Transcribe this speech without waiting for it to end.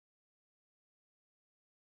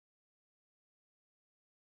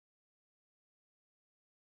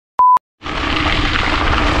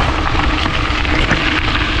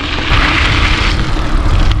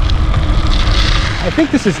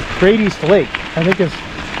think this is Great East Lake.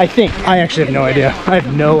 I actually have no idea. I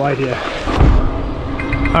have no idea.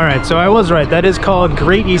 All right, so I was right. That is called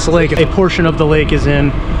Great East Lake. A portion of the lake is in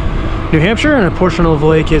New Hampshire and a portion of the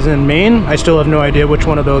lake is in Maine. I still have no idea which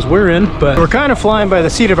one of those we're in, but we're kind of flying by the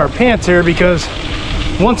seat of our pants here because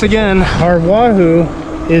once again, our Wahoo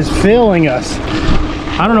is failing us.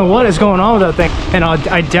 I don't know what is going on with that thing. And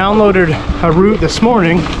I downloaded a route this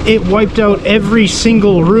morning. It wiped out every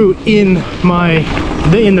single route in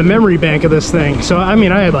the memory bank of this thing. So I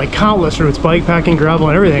mean, I had like countless routes, bike packing, gravel,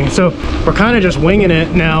 and everything. So we're kind of just winging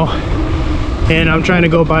it now. And I'm trying to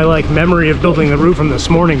go by like memory of building the route from this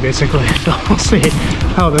morning, basically. So we'll see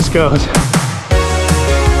how this goes.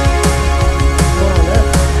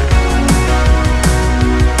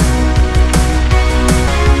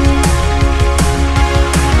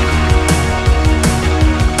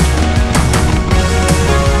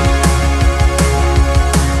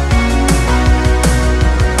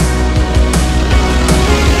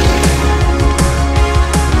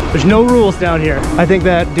 There's no rules down here. I think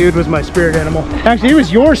that dude was my spirit animal. Actually, he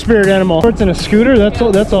was your spirit animal. It's in a scooter.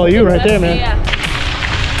 That's all you right there, man. Yeah.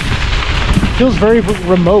 Feels very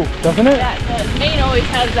remote, doesn't it? Yeah, it does. Maine always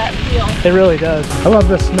has that feel. It really does. I love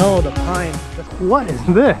the snow, the pine. What is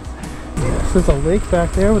this? This is a lake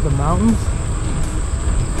back there with the mountains.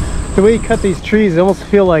 The way you cut these trees, they almost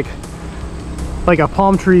feel like a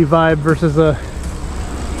palm tree vibe versus a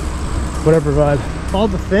whatever vibe. All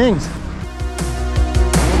the things.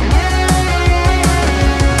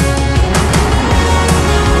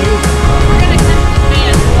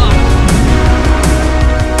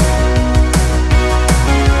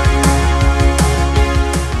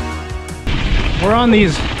 We're on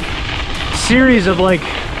these series of like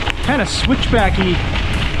kind of switchbacky,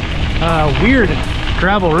 weird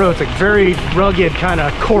gravel roads, like very rugged kind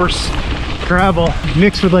of coarse gravel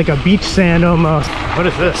mixed with like a beach sand almost. What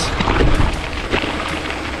is this?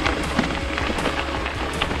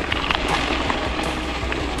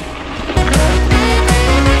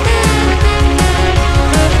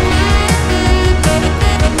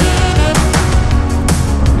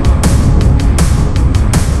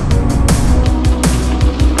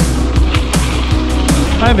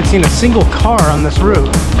 I haven't seen a single car on this route.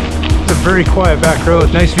 It's a very quiet back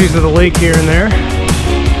road. Nice views of the lake here and there.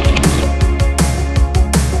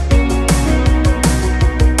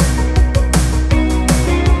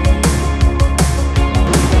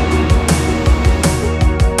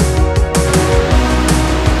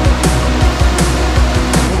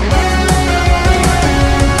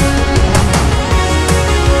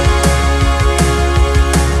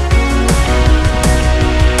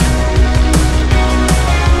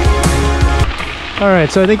 All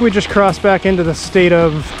right, so I think we just crossed back into the state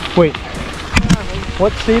of, wait,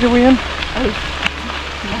 what state are we in?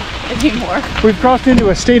 Anymore. We've crossed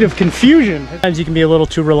into a state of confusion. Sometimes you can be a little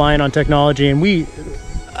too reliant on technology, and we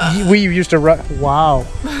used to run, wow.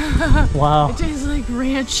 Wow. It tastes like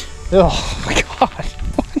ranch. Oh my God.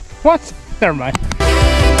 What? Never mind.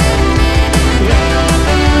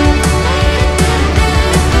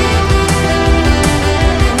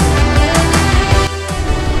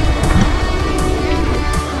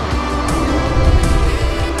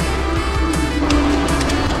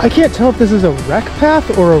 I can't tell if this is a rec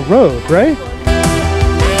path or a road, right?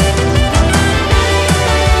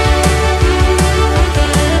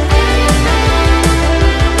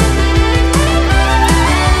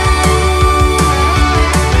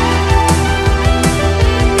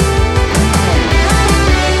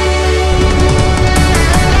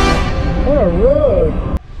 What a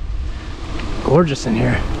road! Gorgeous in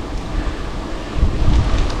here.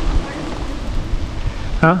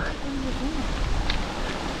 Huh?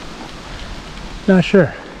 Not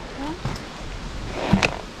sure.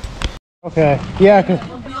 Okay. Yeah.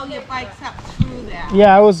 We'll get bikes up through that.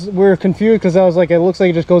 Yeah, we're confused because I was like, it looks like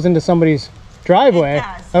it just goes into somebody's driveway. It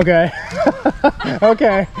does. Okay.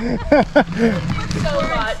 Okay. So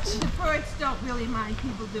much. The tourists don't really mind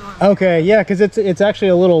people doing it. Okay. Yeah, because it's actually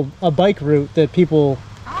a bike route that people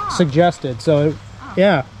suggested. So,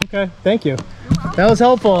 yeah. Okay. Thank you. That was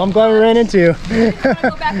helpful. I'm glad we ran into you. We're gonna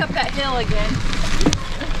go back up that hill again.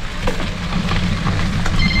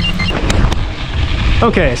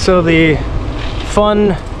 Okay, so the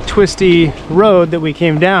fun, twisty road that we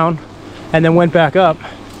came down and then went back up,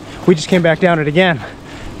 we just came back down it again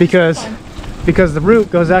because the route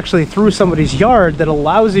goes actually through somebody's yard that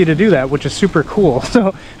allows you to do that, which is super cool.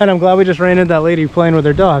 So, and I'm glad we just ran into that lady playing with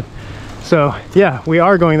her dog. So yeah, we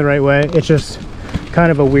are going the right way. It's just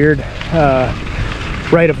kind of a weird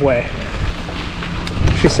right of way.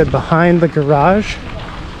 She said behind the garage.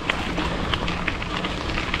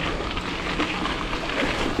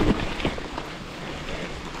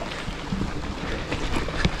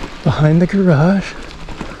 behind the garage.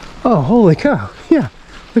 Oh, holy cow. Yeah,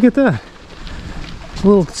 look at that. A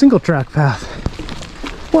little single track path.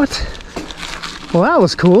 What? Well, that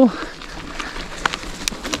was cool.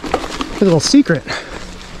 A little secret.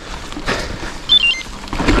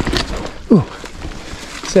 Ooh.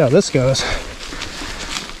 See how this goes.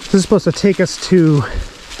 This is supposed to take us to,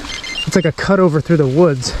 it's like a cut over through the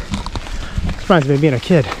woods. Reminds me of being a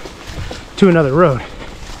kid. To another road.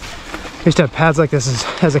 I used to have paths like this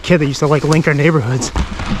as a kid that used to like link our neighborhoods.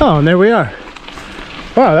 Oh, and there we are.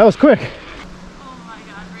 Wow, that was quick. Oh my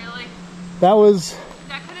god, really? That was...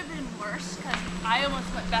 That could have been worse because I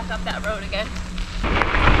almost went back up that road again.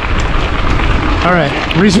 All right,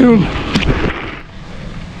 resume.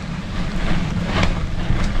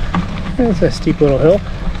 That's a steep little hill.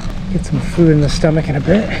 Get some food in the stomach in a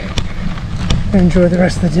bit. And enjoy the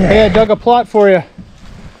rest of the day. Hey, I dug a plot for you.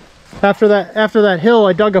 After that hill,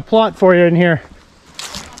 I dug a plot for you in here.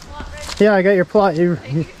 Yeah, I got your plot. You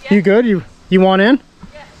good? You want in?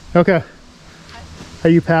 Yes. Okay. Are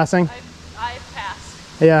you passing? I've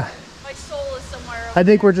passed. Yeah. My soul is somewhere over I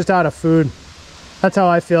think we're just out of food. That's how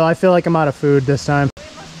I feel. I feel like I'm out of food this time. We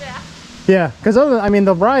must back. Yeah, because I mean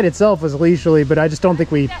the ride itself was leisurely, but I just don't think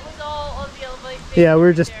we. That was all of the elevate. Yeah, we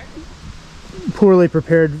were just poorly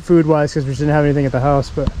prepared food-wise because we just didn't have anything at the house.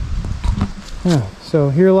 But yeah, so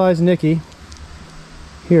here lies Nikki.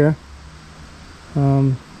 Here.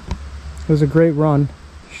 It was a great run.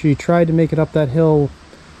 She tried to make it up that hill,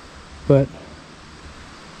 but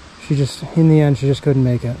in the end, she just couldn't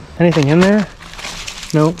make it. Anything in there?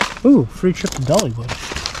 No. Ooh, free trip to Dollywood.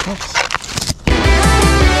 Nice.